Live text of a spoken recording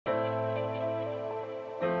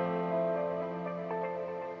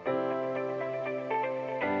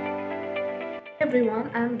Everyone,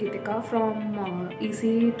 I'm Geethika from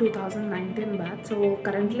EC 2019 batch. So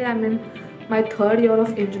currently I'm in my third year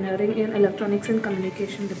of engineering in electronics and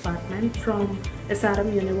communication department from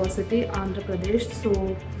SRM University, Andhra Pradesh.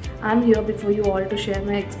 So I'm here before you all to share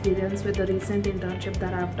my experience with the recent internship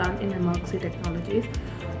that I've done in Emertxe Technologies.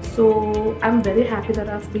 So I'm very happy that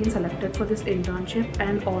I've been selected for this internship,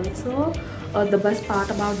 and also the best part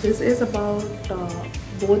about this is about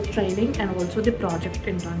both training and also the project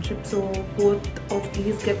internship. So both of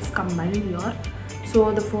these gets combined here.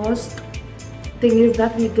 So the first thing is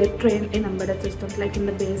that we get trained in embedded systems, like in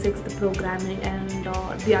the basics, the programming, and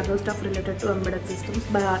the other stuff related to embedded systems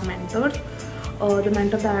by our mentors. The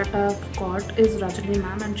mentor that I've got is Rajani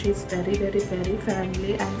ma'am, and she's very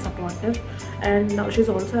friendly and supportive, and she's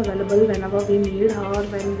also available whenever we need her,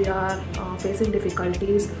 when we are facing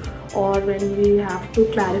difficulties or when we have to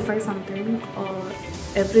clarify something.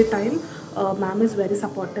 Every time ma'am is very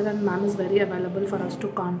supportive and ma'am is very available for us to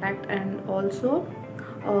contact. And also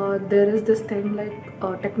there is this thing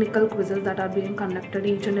like technical quizzes that are being conducted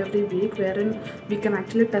each and every week, wherein we can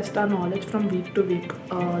actually test our knowledge from week to week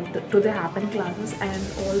to the happen classes. And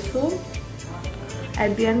also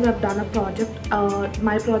at the end we have done a project.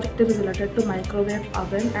 My project is related to microwave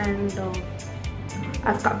oven, and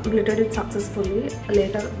I've completed it successfully.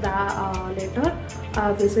 Later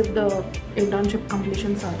I've received the internship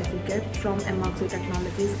completion certificate from Emertxe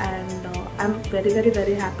Technologies, and I'm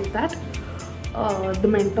very happy that the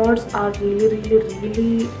mentors are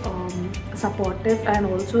really supportive, and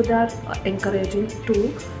also they are encouraging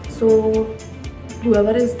too. So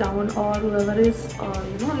whoever is down or whoever is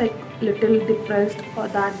like little depressed, or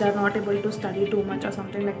that they're not able to study too much or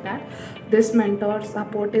something like that, this mentor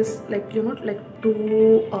support is like too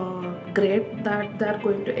great, that they're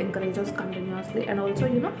going to encourage us continuously. And also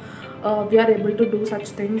we are able to do such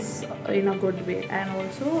things in a good way. And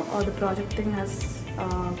also the project thing has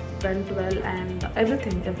went well, and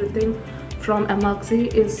everything from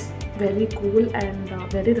Emertxe is very cool and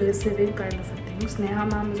very receiving kind of a thing. Sneha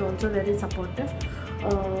ma'am is also very supportive.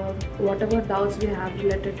 Whatever doubts we have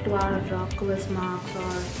related to our quiz marks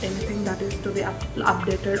or anything that is to be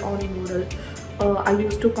updated on Moodle, I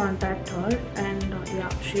used to contact her, and yeah,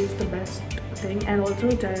 she's the best thing. And also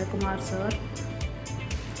Jayakumar sir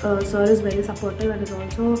is very supportive and is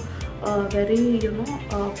also very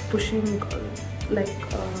pushing.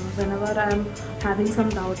 Whenever I'm having some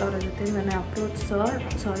doubt or anything, when I approach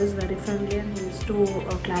sir is very friendly and he used to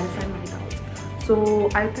clarify my doubts. So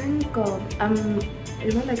I think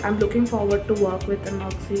I'm looking forward to work with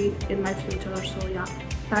Emertxe in my future. So yeah,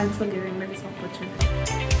 thanks for giving me this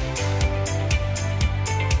opportunity.